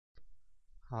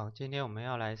好，今天我们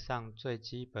要来上最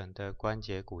基本的关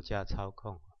节骨架操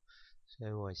控，所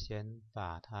以我先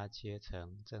把它切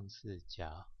成正四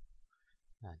角，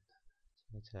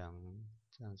切成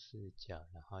正四角，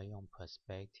然后用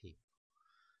perspective，OK，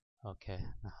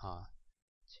 然后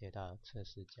切到侧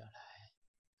视角来，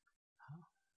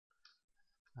好，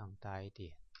放大一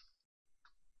点，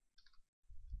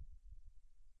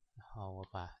然后我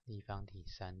把立方体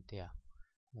删掉，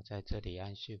我在这里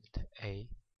按 Shift A。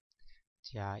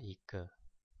加一个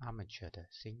armature 的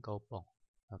single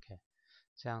bone，OK，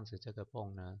 这样子这个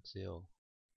bone 呢只有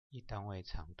一单位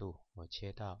长度，我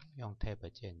切到用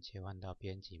Tab 键切换到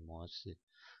编辑模式，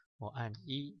我按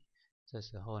1，这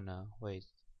时候呢会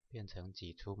变成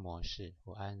挤出模式，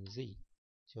我按 Z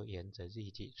就沿着 Z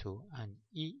挤出，按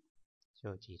1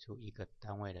就挤出一个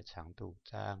单位的长度，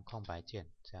再按空白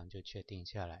键，这样就确定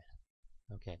下来了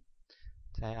 ，OK，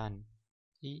 再按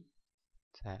1，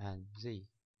再按 Z。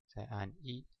再按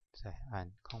1，再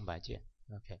按空白键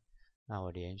 ，OK， 那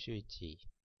我连续挤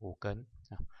5根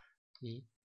1，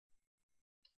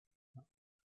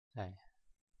再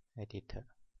Edit，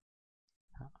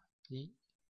 好1，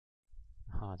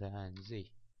然后再按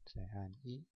Z， 再按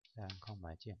1，再按空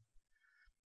白键，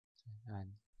再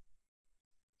按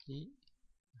1，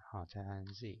然后再按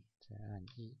Z， 再按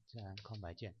1，再按空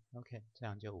白键 ，OK， 这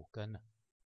样就5根了。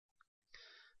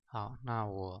好，那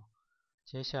我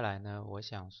接下来呢，我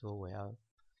想说我要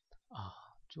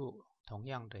做同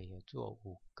样的也做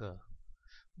5个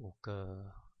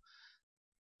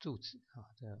柱子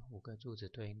这5个柱子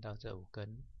对应到这5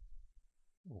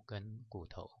根骨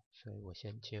头，所以我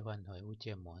先切换回物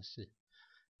件模式，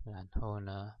然后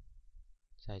呢，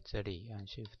在这里按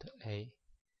Shift A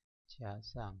加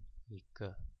上一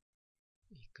个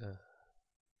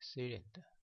cylinder，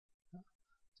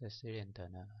 这 cylinder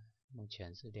呢目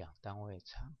前是2单位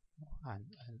长，我按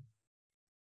N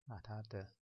把它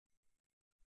的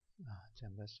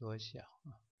整个缩小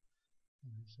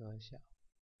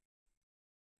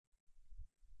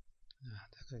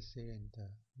这个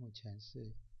cylinder 目前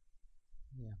是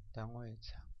2单位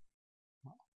长，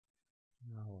好，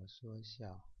那我缩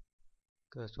小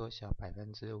各缩小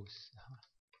 50%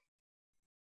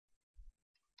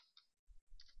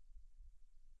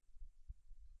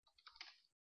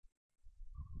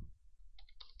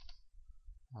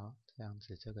好，这样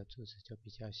子这个柱子就比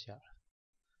较小了，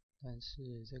但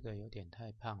是这个有点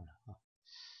太胖了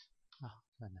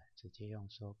算了，直接用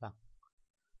缩放。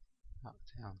好，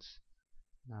这样子，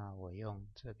那我用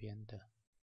这边的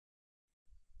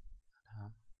把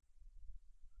它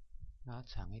拉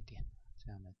长一点，这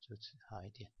样的柱子好一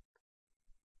点。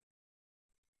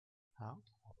好，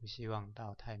我不希望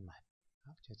到太满，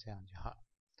好，就这样就好。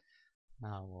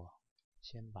那我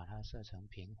先把它设成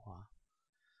平滑，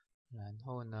然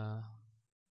后呢，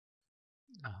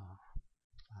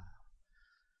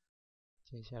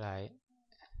接下来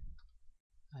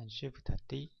按 Shift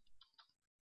D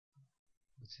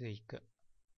复制一个，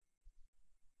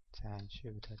再按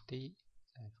Shift D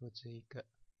再复制一个，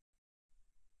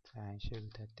再按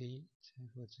Shift D 再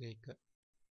复制一个，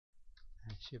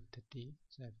按 Shift D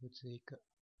再复制一个。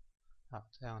好，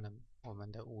这样的我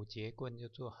们的5节棍就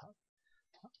做好。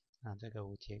好，那这个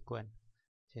5节棍，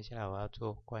接下来我要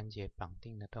做关节绑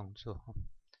定的动作。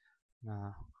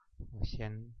那我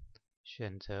先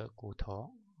选择骨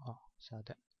头稍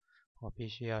等，我必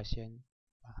须要先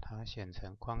把它选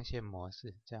成框线模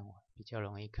式，这样我比较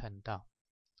容易看到，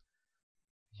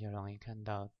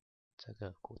这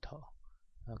个骨头。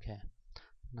OK，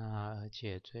 那而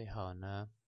且最好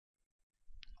呢，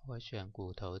我选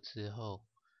骨头之后，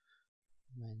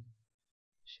我们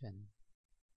选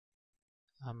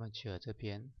armature 这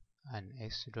边按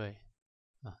X-ray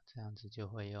这样子就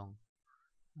会用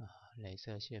雷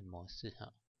射线模式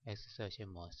X 射线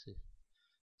模式，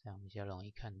这样比较容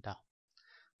易看到。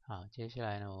好，接下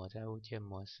来呢，我在物件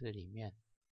模式里面，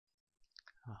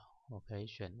我可以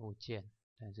选物件，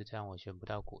但是这样我选不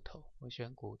到骨头。我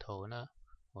选骨头呢，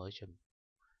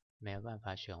没有办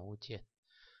法选物件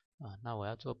那我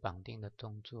要做绑定的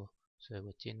动作，所以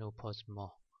我进入 Pose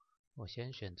Mode， 我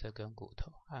先选这根骨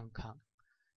头，按 Ctrl，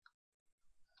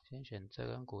 先选这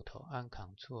根骨头，按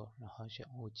Ctrl， 然后选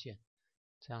物件，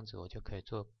这样子我就可以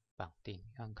做绑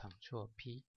定，按 Ctrl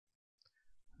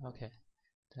P。OK，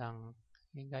 这样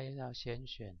应该要先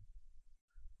选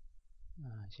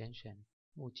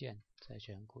物件，再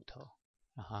选骨头，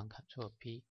然后按 Ctrl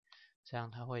P， 这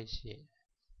样它会写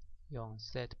用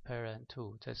Set Parent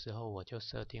to， 这时候我就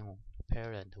设定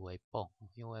Parent 为 Bone，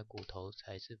 因为骨头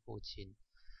才是父亲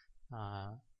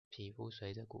皮肤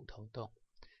随着骨头动。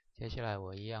接下来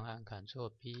我一样按 Ctrl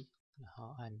P， 然后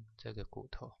按这个骨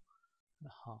头，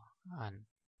然后按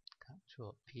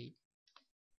Ctrl P，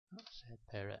 Set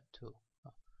Parent to，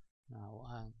 那我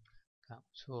按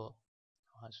Ctrl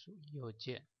滑鼠右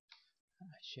键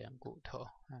选骨头，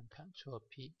按 Ctrl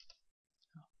P，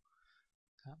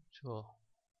 Ctrl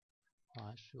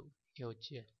滑鼠右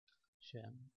键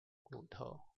选骨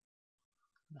头，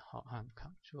然后按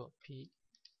Ctrl P，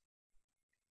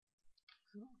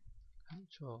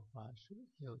 Ctrl 滑鼠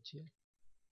右键，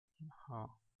然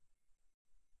后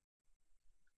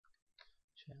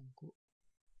选骨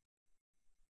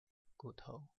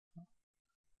头，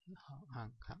然后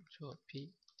按 Ctrl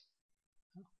P。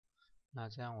那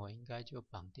这样我应该就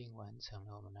绑定完成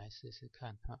了。我们来试试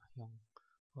看用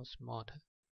Pose Mode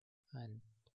按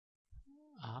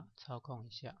R 操控一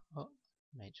下。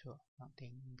没错，绑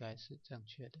定应该是正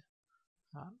确的。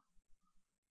那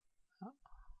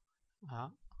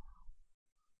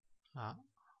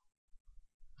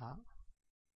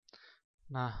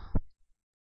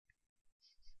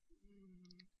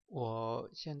我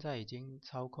现在已经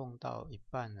操控到一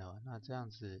半了，那这样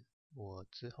子我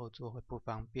之后做会不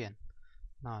方便。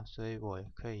那所以我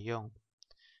可以用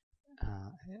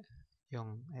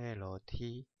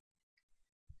LT，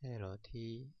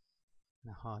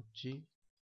 然后 G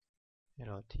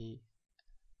LT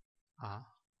R，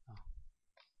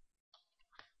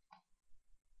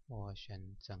 我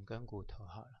选整根骨头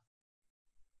好了。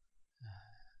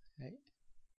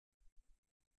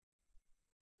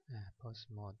Pose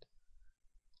Mode，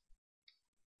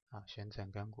 好，选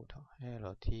整根骨头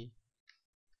LT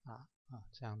R，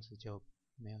 这样子就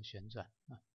没有旋转。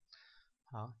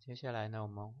好，接下来呢，我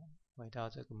们回到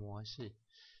这个模式。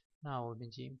那我们已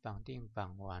经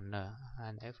绑完了，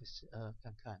按 F12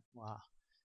 看看。哇，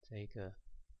这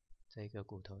个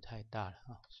骨头太大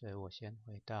了所以我先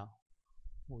回到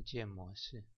物件模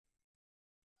式。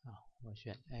我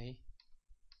选 A，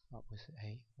 不是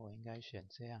A， 我应该选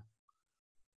这样。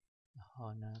然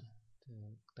后呢，这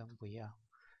个灯不要，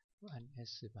我按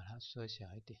S 把它缩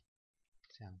小一点，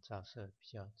这样比较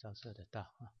照射得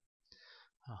到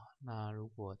好，那如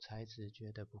果材质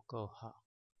觉得不够好，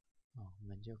我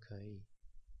们就可以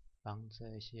帮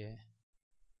这些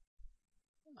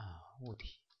物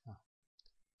体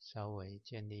稍微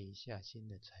建立一下新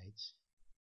的材质，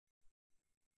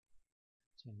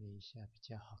建立一下比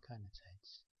较好看的材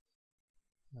质。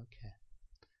OK，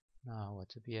 那我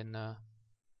这边呢，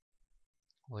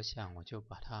我想我就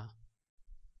把它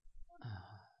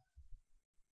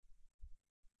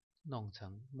弄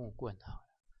成木棍好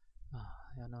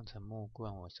了。要弄成木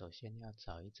棍，我首先要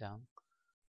找一张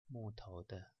木头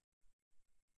的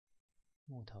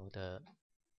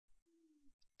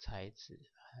材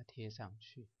质，把它贴上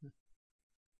去。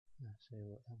所以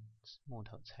我用木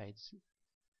头材质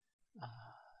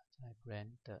在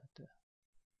Blender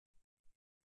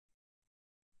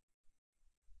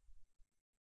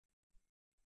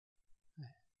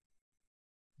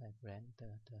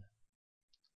的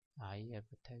REF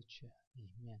Texture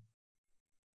里面，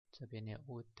这边有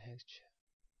Wood Texture，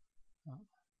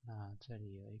 那这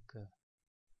里有一个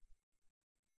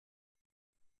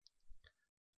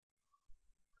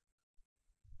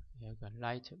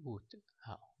Light Wood，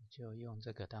 好，我就用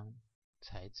这个当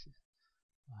材质，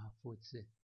把它复制。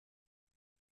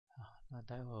好，那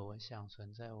待会我想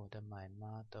存在我的 My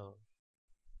Model，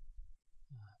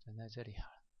 存在这里好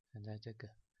了，存在这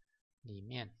个里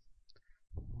面，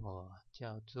我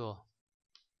叫做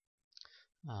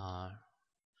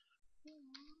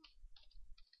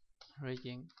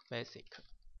BlenderRiggingBasic。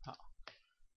好，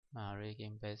那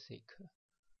BlenderRiggingBasic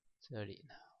这里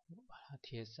呢，我把它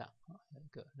贴上有一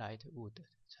个 Light Wood 的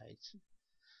材质，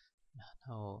然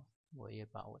后我也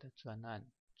把我的专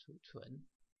案储存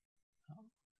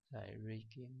在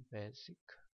BlenderRiggingBasic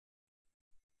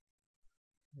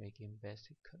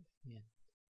里面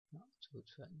储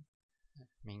存，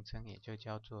名称也就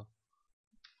叫做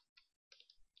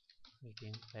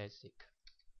BlenderRiggingBasic。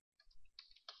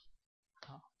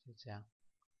好，就这样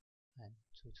按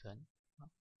储存。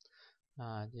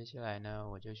那接下来呢，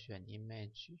我就选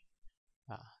Image，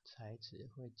 把材质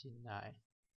汇进来。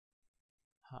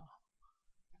好，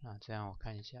那这样我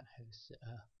看一下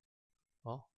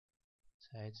F12，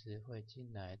 材质汇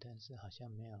进来，但是好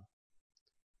像没有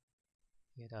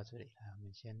贴到这里来。我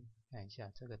们先看一下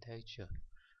这个 Texture，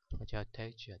 我叫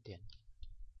Texture 点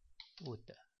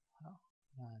Wood。好，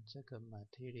那这个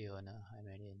Material 呢还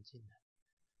没连进来，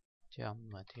叫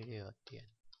Material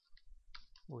点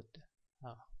Wood。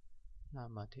好，那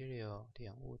Material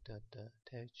点 Wood 的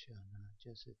Texture 呢，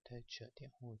就是 Texture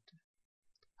点 Wood。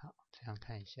好，这样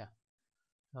看一下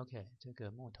 ，OK， 这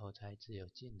个木头材质有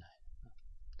进来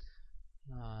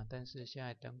但是现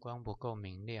在灯光不够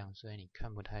明亮，所以你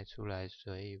看不太出来，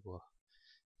所以我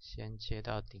先切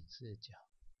到顶视角，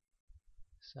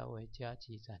稍微加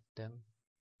几盏灯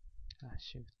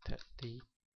，Shift D，Shift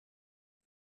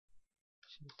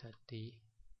D，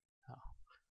 好，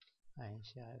按一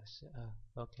下22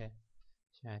 ，OK，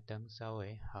 现在灯稍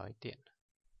微好一点了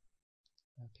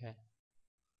 ，OK，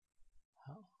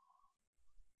 好，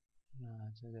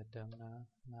那这个灯呢，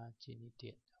拉近一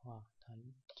点的话，它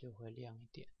就会亮一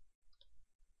点，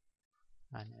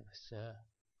按 F12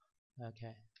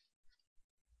 ，OK。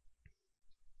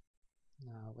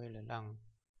那为了让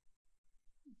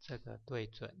这个对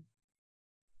准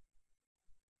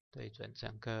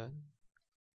整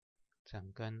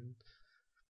根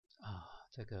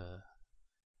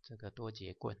这个多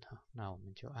节棍哈，那我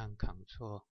们就按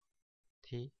Ctrl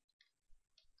T，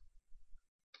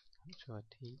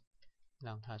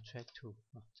 让它 track to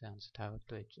这样子它会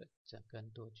对准整根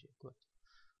多节棍。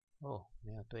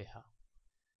没有对好，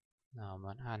那我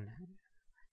们按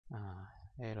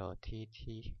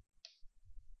LTT。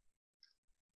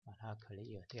把它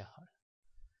clear 掉好了。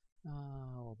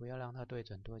那我不要让它对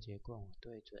准多节棍，我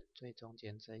对准最中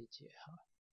间这一节好了。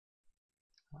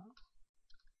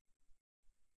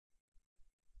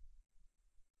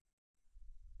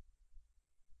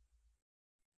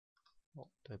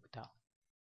对不到。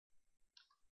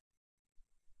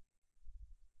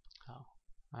好，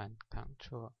按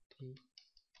Ctrl T，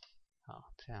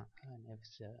 好，这样按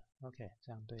F12 ，OK，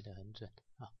 这样对得很准。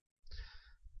好，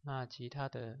那其他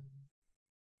的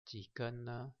几根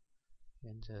呢？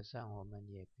原则上我们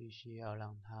也必须要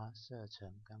让它设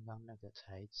成刚刚那个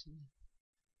材质，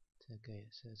这个也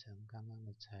设成刚刚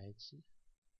的材质，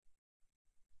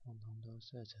通通都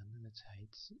设成那个材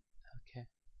质 ，OK。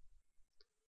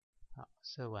好，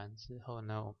设完之后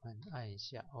呢，我们按一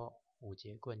下5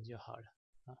节棍就好了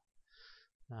啊。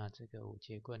那这个5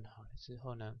节棍好了之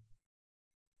后呢，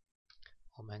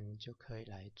我们就可以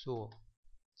来做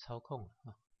操控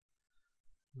了啊。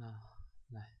那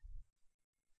来。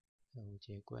5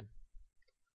节棍，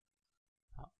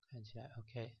好，看起来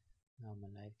OK， 那我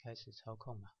们来开始操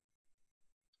控吧。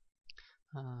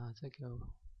这个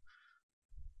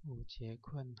5节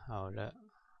棍好了，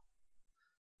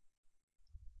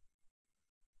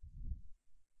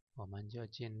我们就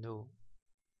进入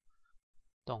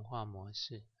动画模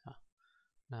式啊。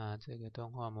那这个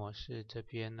动画模式这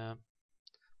边呢，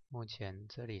目前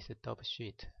这里是 Top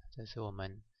Sheet， 这是我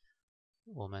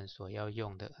们所要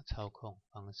用的操控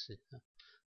方式啊。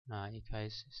那一开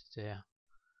始是这样，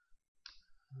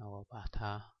那我把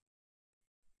它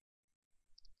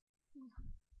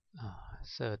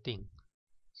设定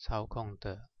操控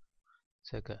的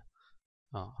这个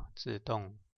自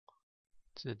动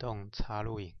插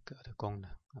录影格的功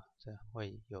能这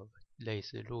会有类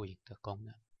似录影的功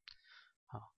能。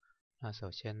好，那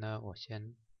首先呢，我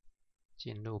先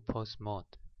进入 Pose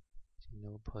Mode，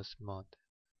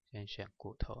 先选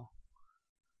骨头，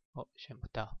选不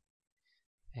到。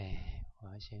我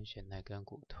要先选那根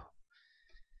骨头，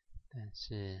但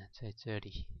是在这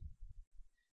里，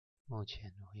目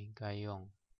前我应该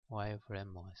用 Wireframe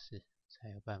模式才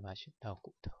有办法选到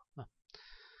骨头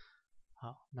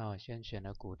好，那我先选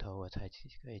了骨头，我才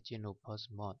可以进入 Pose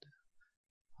Mode。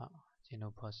好，进入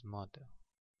Pose Mode。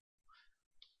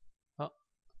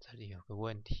这里有个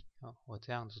问题我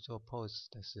这样子做 Pose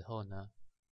的时候呢，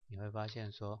你会发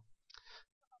现说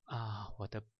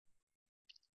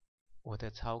我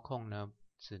的操控呢，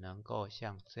只能够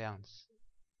像这样子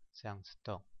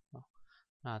动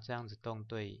那这样子动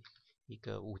对一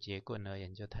个5节棍而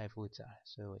言就太复杂了，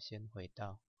所以我先回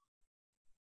到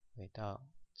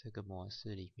这个模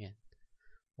式里面，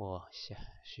我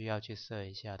需要去设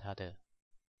一下它的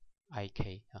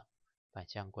IK 反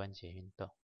向关节运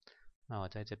动。那我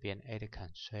在这边 Add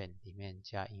Constraint 里面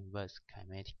加 Inverse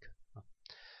Kinetic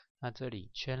那这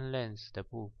里圈 Length 的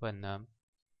部分呢，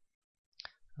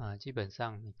基本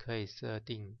上你可以设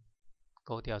定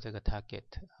勾掉这个 Target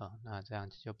那这样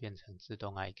就变成自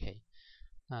动 IK。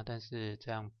那但是这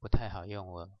样不太好用，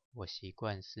我习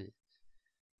惯是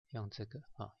用这个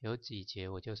有几节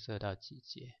我就设到几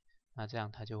节，那这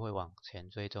样它就会往前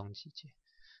追踪几节。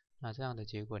那这样的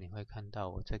结果你会看到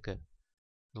我这个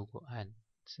如果按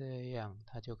这样，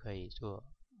它就可以做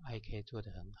IK 做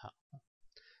得很好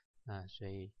那所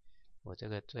以我这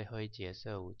个最后一节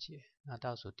设5节，那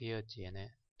倒数第2节呢，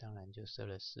当然就设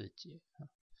了4节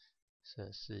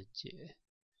设4节，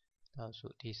倒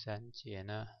数第3节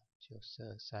呢就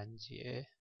设3节，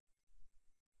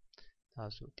倒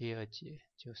数第2节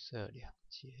就设2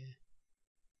节，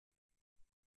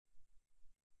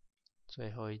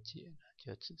最后一节呢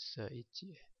就只设1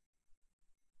节。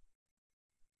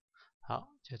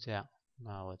好，就这样。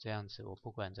那我这样子，我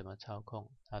不管怎么操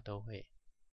控，它都会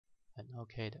很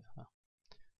OK 的啊。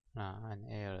那按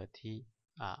Alt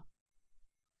R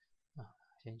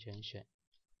先选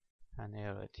按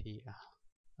Alt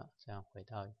R 这样回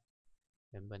到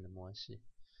原本的模式。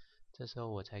这时候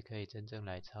我才可以真正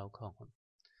来操控。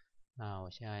那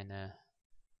我现在呢，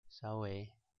稍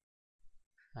微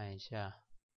按一下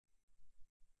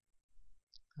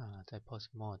在 Pose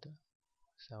Mode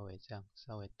稍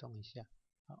微动一下，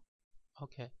好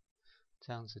 ，OK，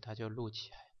 这样子它就录起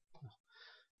来。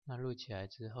那录起来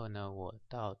之后呢，我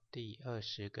到第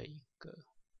20个影格，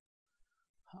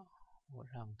好，我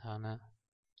让它呢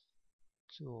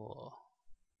做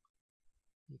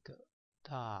一个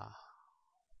大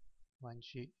弯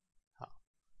曲，好，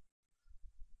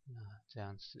那这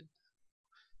样子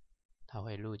它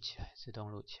会录起来，自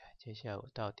动录起来。接下来我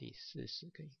到第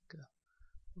40个影格，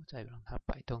我再让它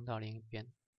摆动到另一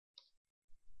边，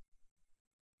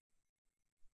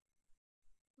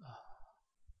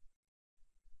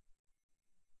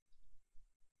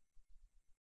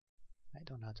摆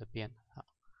动到这边，好，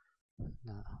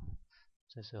那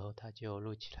这时候它就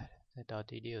录起来了。再到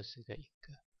第60个影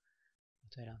格，我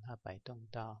再让它摆动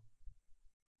到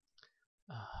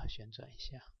旋转一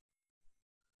下，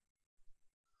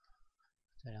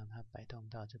再让它摆动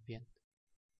到这边。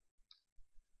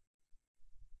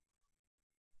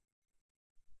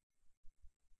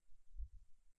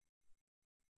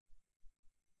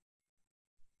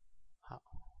好，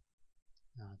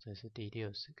那这是第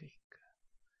60个影格。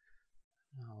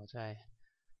那我在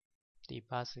第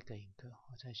80个影格，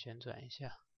我再旋转一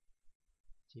下。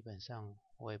基本上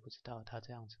我也不知道它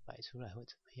这样子摆出来会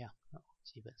怎么样，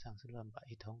基本上是乱摆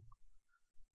一通。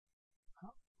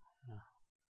好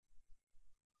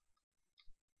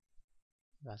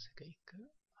，80个影格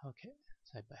 ，OK，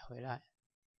 再摆回来。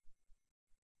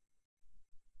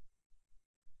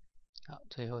好，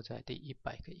最后在第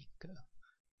100个影格，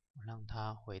我让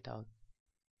它回到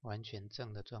完全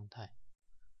正的状态。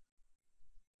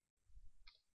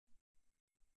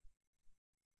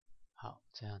好，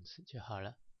这样子就好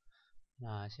了。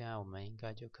那现在我们应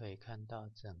该就可以看到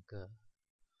整个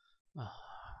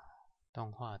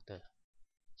动画的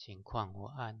情况。我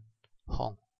按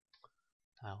Home，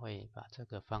 它会把这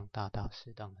个放大到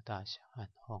适当的大小，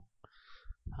按 Home。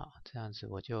好，这样子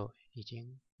我就已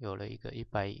经有了一个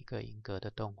100个影格的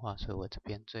动画，所以我这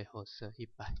边最后设100。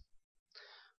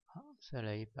好，设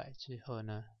了100之后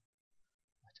呢，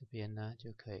这边呢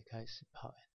就可以开始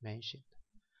跑 Animation。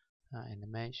那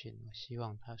Animation 我希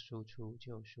望它输出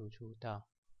就输出到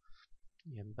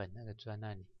原本那个专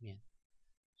案里面，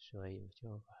所以我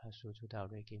就把它输出到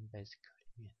BlenderRiggingBasic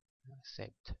里面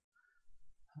 ，Accept。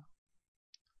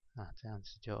好，这样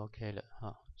子就 OK 了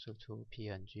哈，输出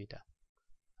PNG 档。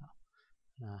好，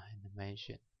那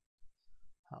Animation，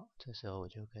 好，这时候我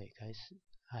就可以开始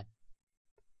按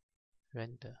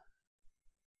Render。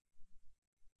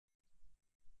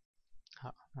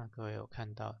好，那各位有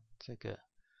看到这个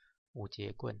5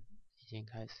节棍已经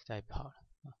开始在跑了。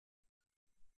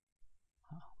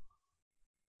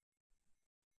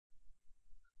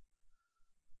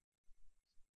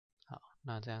好，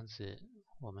那这样子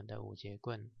我们的5节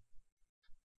棍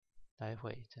待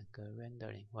会整个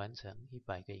rendering 完成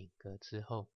100个影格之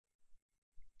后，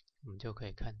我们就可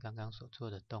以看刚刚所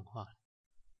做的动画了。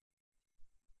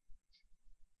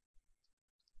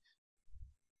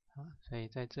好，所以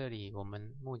在这里我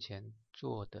们目前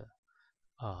做的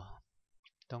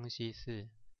东西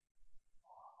是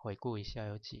回顾一下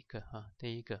有几个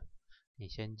第一个，你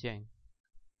先建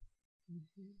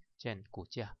骨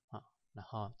架然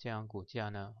后建完骨架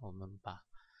呢，我们把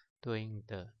对应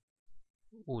的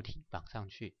物体绑上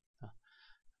去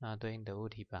那对应的物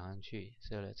体绑上去，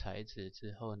设了材质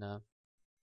之后呢，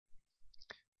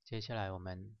接下来我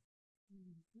们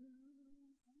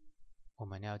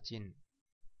要进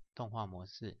动画模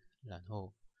式，然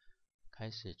后开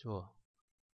始做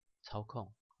操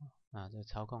控。那在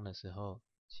操控的时候，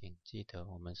请记得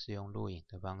我们是用录影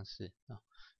的方式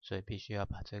所以必须要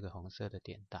把这个红色的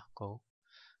点打勾。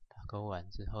打勾完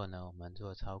之后呢，我们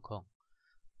做操控。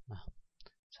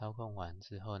操控完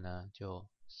之后呢，就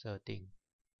设定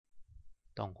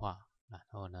动画，然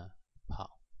后呢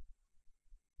跑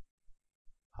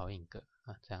影格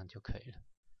这样就可以了。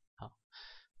好，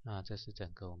那这是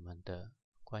整个我们的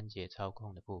关节操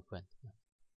控的部分。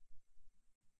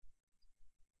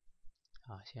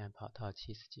好，现在跑到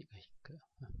70几个影格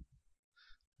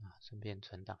顺便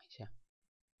存档一下。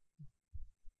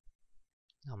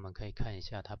那我们可以看一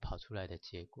下它跑出来的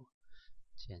结果，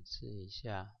检视一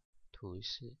下图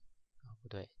示不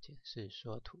对，检视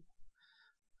缩图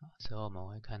之后我们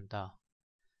会看到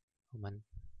我们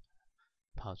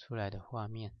跑出来的画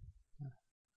面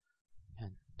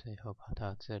看最后跑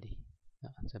到这里，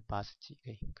这80几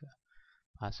个一个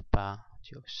，88、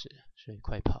90，所以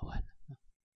快跑完了。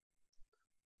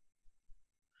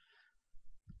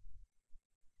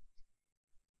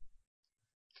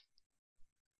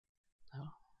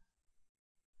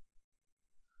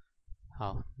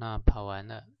好，那跑完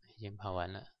了，已经跑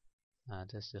完了。那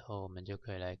这时候我们就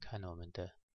可以来看我们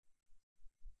的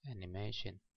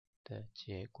animation 的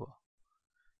结果。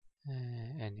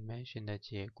animation 的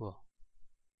结果。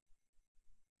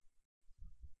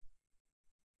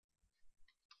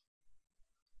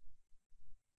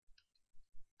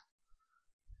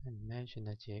animation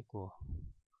的结果，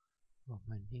我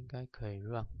们应该可以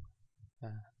run。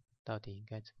到底应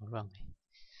该怎么 run 呢？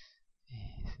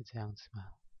是这样子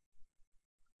吗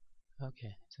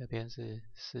 ？OK， 这边是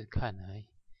试看而已。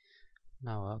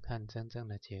那我要看真正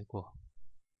的结果。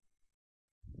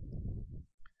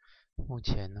目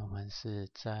前我们是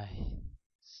在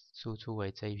输出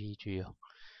为 JPG 哦。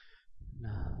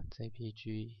那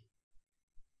JPG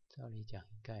照理讲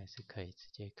应该也是可以直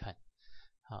接看。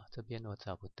好，这边我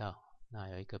找不到。那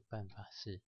有一个办法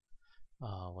是，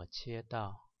我切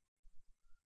到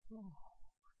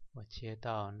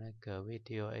那个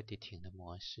Video Editing 的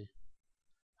模式。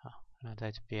好，那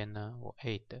在这边呢，我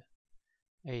add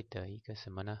一个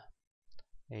什么呢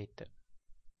 ？add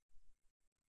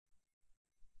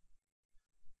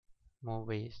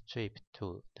Movie Strip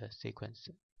to 的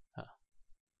sequence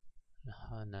然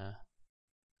后呢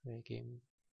 ，Rigging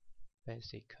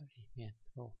Basic 里面，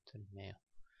这里没有，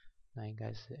那应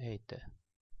该是 add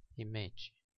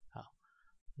Image。好，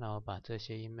那我把这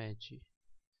些 Image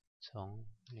从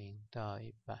0到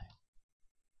100。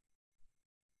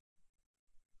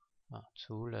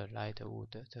除了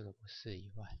Lightwood 这个不是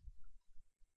以外，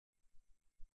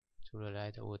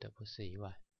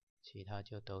其他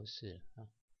就都是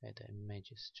add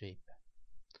image strip。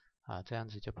好，这样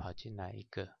子就跑进来一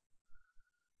个，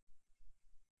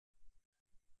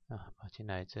跑进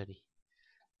来这里。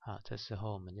好，这时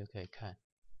候我们就可以看，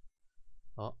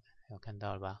有看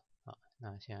到了吧？好，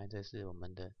那现在这是我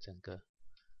们的整个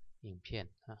影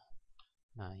片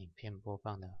那影片播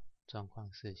放的状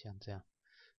况是像这样。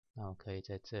那我可以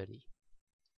在这里，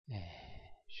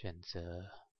选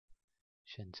择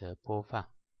播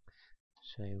放，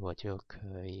所以我就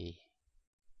可以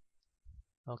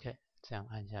OK， 这样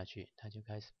按下去，它就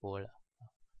开始播了。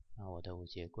那我的5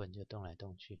节棍就动来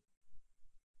动去。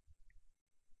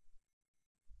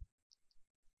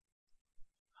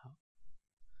好，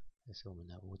这是我们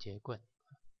的5节棍。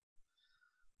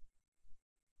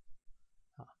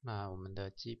好，那我们的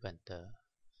基本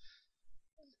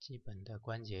的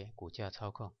关节骨架操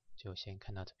控就先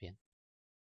看到这边。